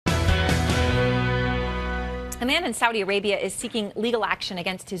A man in Saudi Arabia is seeking legal action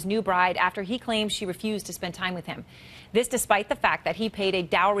against his new bride after he claims she refused to spend time with him. This despite the fact that he paid a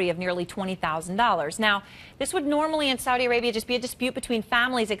dowry of nearly $20,000. Now, this would normally in Saudi Arabia just be a dispute between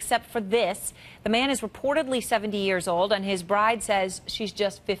families, except for this. The man is reportedly 70 years old, and his bride says she's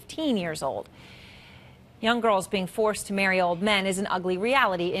just 15 years old. Young girls being forced to marry old men is an ugly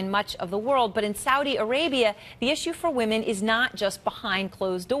reality in much of the world, but in Saudi Arabia, the issue for women is not just behind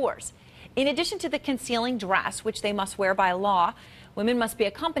closed doors. In addition to the concealing dress, which they must wear by law, women must be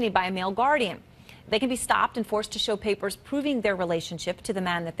accompanied by a male guardian. They can be stopped and forced to show papers proving their relationship to the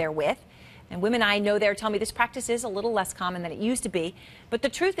man that they're with. And women I know there tell me this practice is a little less common than it used to be. But the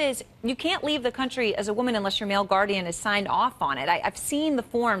truth is, you can't leave the country as a woman unless your male guardian is signed off on it. I've seen the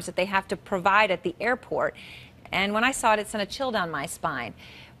forms that they have to provide at the airport, and when I saw it, it sent a chill down my spine.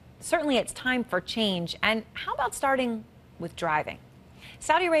 Certainly it's time for change. And how about starting with driving?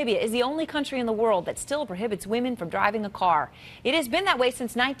 Saudi Arabia is the only country in the world that still prohibits women from driving a car. It has been that way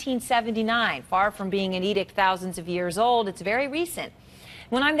since 1979. Far from being an edict thousands of years old, it's very recent.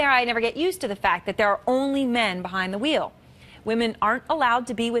 When I'm there, I never get used to the fact that there are only men behind the wheel. Women aren't allowed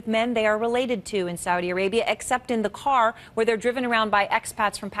to be with men they are related to in Saudi Arabia, except in the car where they're driven around by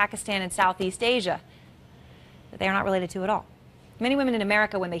expats from Pakistan and Southeast Asia that they are not related to at all. Many women in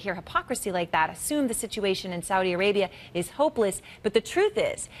America, when they hear hypocrisy like that, assume the situation in Saudi Arabia is hopeless. But the truth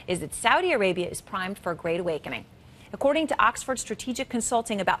is that Saudi Arabia is primed for a great awakening. According to Oxford Strategic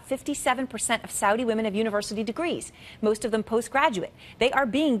Consulting, about 57% of Saudi women have university degrees, most of them postgraduate. They are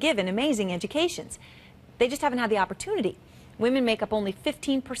being given amazing educations. They just haven't had the opportunity. Women make up only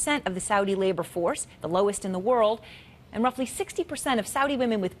 15% of the Saudi labor force, the lowest in the world, and roughly 60% of Saudi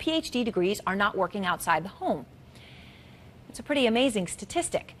women with PhD degrees are not working outside the home. It's a pretty amazing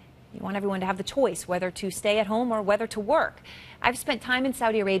statistic. You want everyone to have the choice whether to stay at home or whether to work. I've spent time in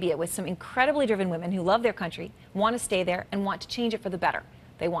Saudi Arabia with some incredibly driven women who love their country, want to stay there, and want to change it for the better.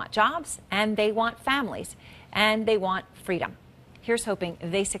 They want jobs, and they want families, and they want freedom. Here's hoping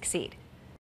they succeed.